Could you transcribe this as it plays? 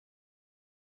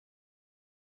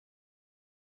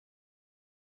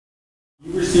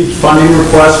You received funding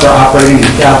requests for operating and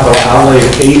capital outlay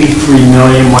of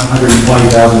 $83,120,000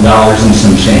 and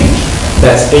some change.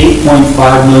 That's $8.5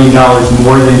 million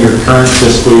more than your current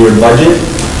fiscal year budget,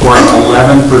 or an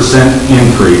 11%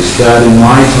 increase. That, in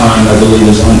my time, I believe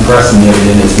is unprecedented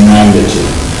in its magnitude.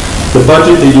 The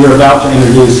budget that you're about to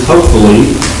introduce,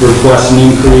 hopefully, requests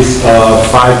an increase of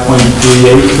 5.38%.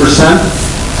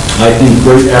 I think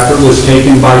great effort was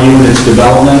taken by you in its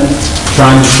development,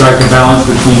 trying to strike a balance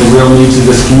between the real needs of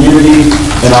this community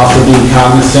and also being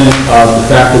cognizant of the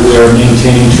fact that we are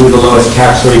maintaining two of the lowest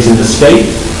tax rates in the state.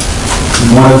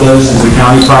 One of those is the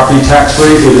county property tax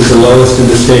rate. It is the lowest in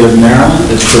the state of Maryland.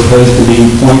 It's proposed to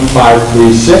be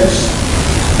 0.536.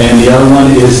 And the other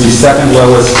one is the second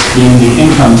lowest, being the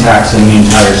income tax in the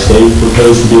entire state,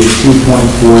 proposed to be at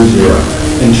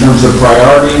 2.40. In terms of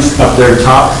priorities, up there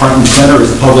top, front and center,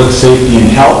 is public safety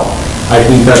and health. I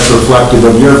think that's reflective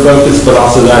of your focus, but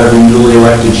also that of a newly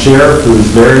elected sheriff who is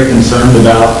very concerned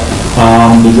about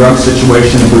the drug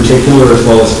situation in particular, as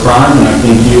well as crime, and I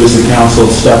think you as the council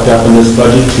have stepped up in this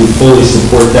budget to fully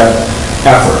support that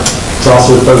effort. It's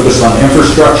also focused on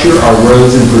infrastructure, our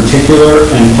roads in particular,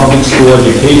 and public school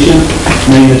education,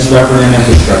 maintenance of effort and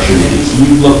infrastructure needs.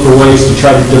 You look for ways to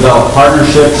try to develop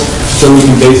partnerships so we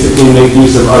can basically make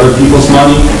use of other people's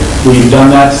money. We've done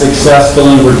that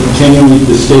successfully. We're continuing with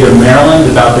the state of Maryland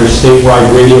about their statewide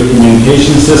radio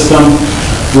communication system.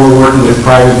 We're working with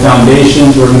private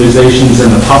foundations, organizations,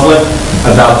 and the public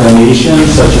about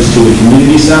donations, such as to the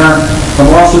community center. And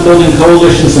we're also building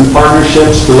coalitions and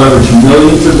partnerships to leverage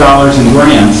millions of dollars in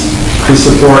grants to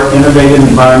support innovative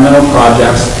environmental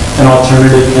projects and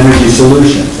alternative energy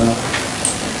solutions.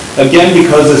 Again,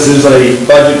 because this is a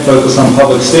budget focused on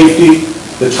public safety,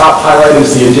 the top highlight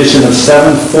is the addition of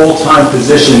 7 full-time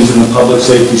positions in the public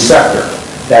safety sector.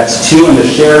 That's 2 in the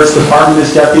Sheriff's Department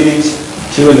as deputies,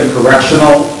 2 in the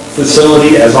correctional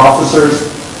facility as officers,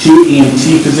 2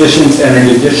 EMT positions, and an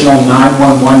additional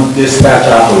 911 dispatch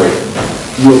operator.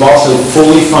 You have also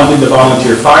fully funded the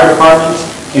volunteer fire departments,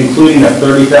 including a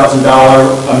 $30,000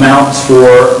 amount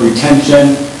for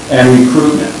retention and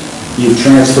recruitment. You've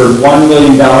transferred $1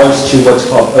 million to what's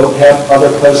called OPEB,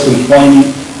 Other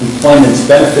Post-Employment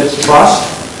Benefits Trust.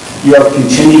 You have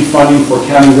continued funding for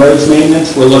county roads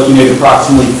maintenance. We're looking at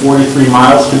approximately 43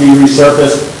 miles to be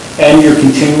resurfaced, and you're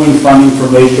continuing funding for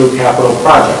major capital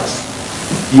projects.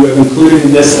 You have included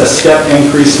in this a step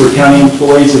increase for county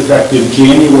employees effective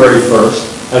January 1st,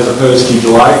 as opposed to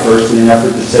July 1st, in an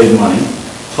effort to save money.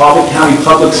 Talbot County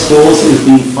Public Schools is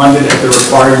being funded at the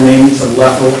required maintenance of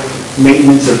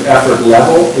effort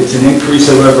level. It's an increase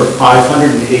of over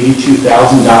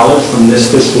 $582,000 from this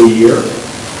fiscal year.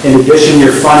 In addition,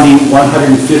 you're funding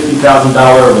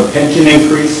 $150,000 of a pension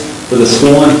increase for the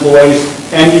school employees,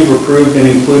 and you've approved and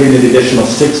included an additional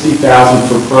 $60,000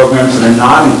 for programs that are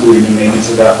not included in maintenance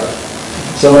of effort.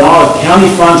 So in all, county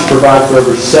funds provide for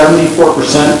over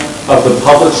 74% of the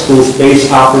public school's base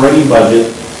operating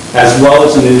budget, as well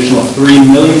as an additional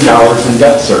 $3 million in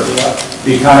debt service.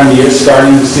 The economy is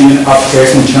starting to see an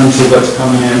uptick in terms of what's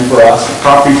coming in for us.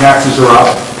 Property taxes are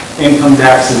up. Income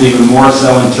tax is even more so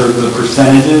in terms of the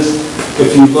percentages.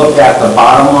 If you look at the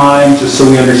bottom line, just so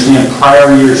we understand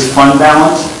prior year's fund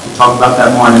balance, we'll talk about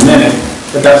that more in a minute,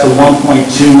 but that's a $1.29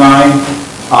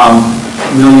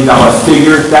 million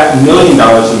figure. That $1 million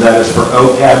of that is for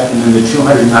OPEB, and then the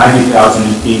 $290,000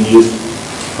 is being used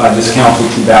by this council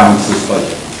to balance this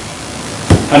budget.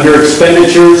 Under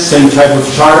expenditures, same type of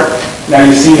chart. Now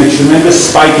you're seeing a tremendous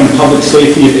spike in public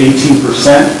safety of 18%.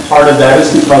 Part of that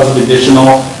is because of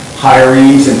additional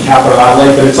hirings and capital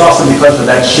outlay, but it's also because of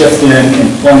that shift in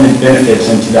employment benefits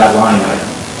into that line item.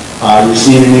 You're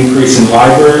seeing an increase in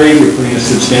library. You're putting a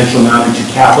substantial amount into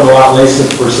capital outlays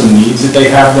for some needs that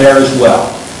they have there as well.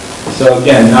 So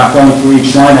again, not going through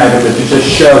each line item, but to just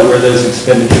show where those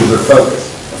expenditures are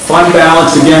focused. Fund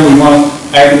balance, again, we won't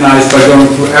agonize by going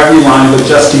through every line, but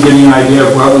just to give you an idea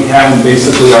of what we have in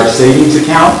basically our savings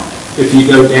account. If you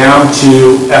go down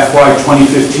to FY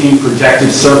 2015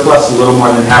 projected surplus, a little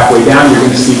more than halfway down, you're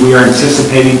going to see we are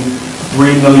anticipating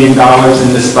 $3 million in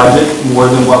this budget, more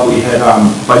than what we had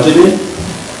budgeted.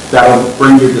 That will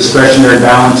bring your discretionary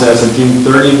balance as of June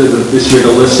 30th of this year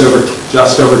to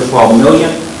just over $12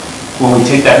 million. When we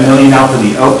take that $1 million out for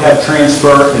the OPEB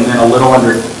transfer and then a little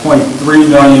under $0.3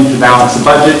 million to balance the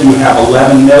budget, you have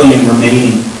 $11 million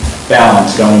remaining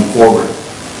balance going forward.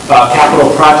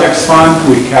 Capital Projects Fund,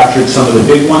 we've captured some of the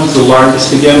big ones. The largest,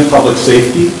 again, public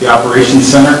safety. The Operations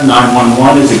Center,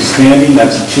 911, is expanding.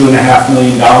 That's $2.5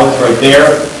 million right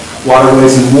there.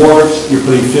 Waterways and Wharves, you're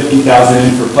putting $50,000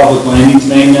 in for public landings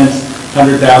maintenance,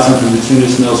 $100,000 for the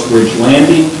Tunis Mills Bridge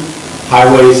landing.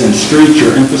 Highways and streets,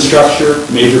 your infrastructure.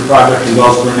 Major project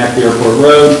involves Burnett Airport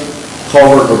Road,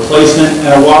 culvert replacement,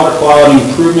 and a water quality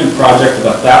improvement project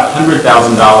of about $100,000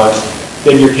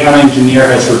 that your county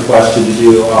engineer has requested to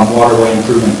do waterway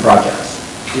improvement projects.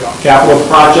 Capital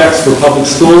projects for public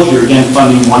schools, you're again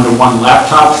funding one-to-one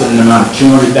laptops at an amount of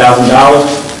 $200,000.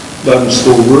 Bowden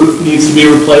School roof needs to be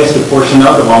replaced, a portion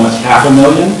of almost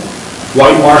 $500,000.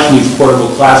 White Marsh needs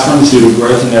portable classrooms due to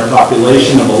growth in their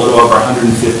population of a little over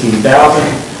 115,000.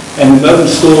 And the Bowden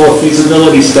School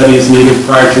feasibility study is needed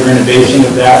prior to renovation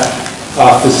of that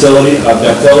facility, of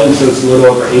that building, so it's a little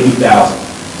over $80,000.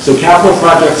 So capital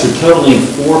projects are totaling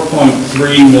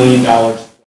 $4.3 million.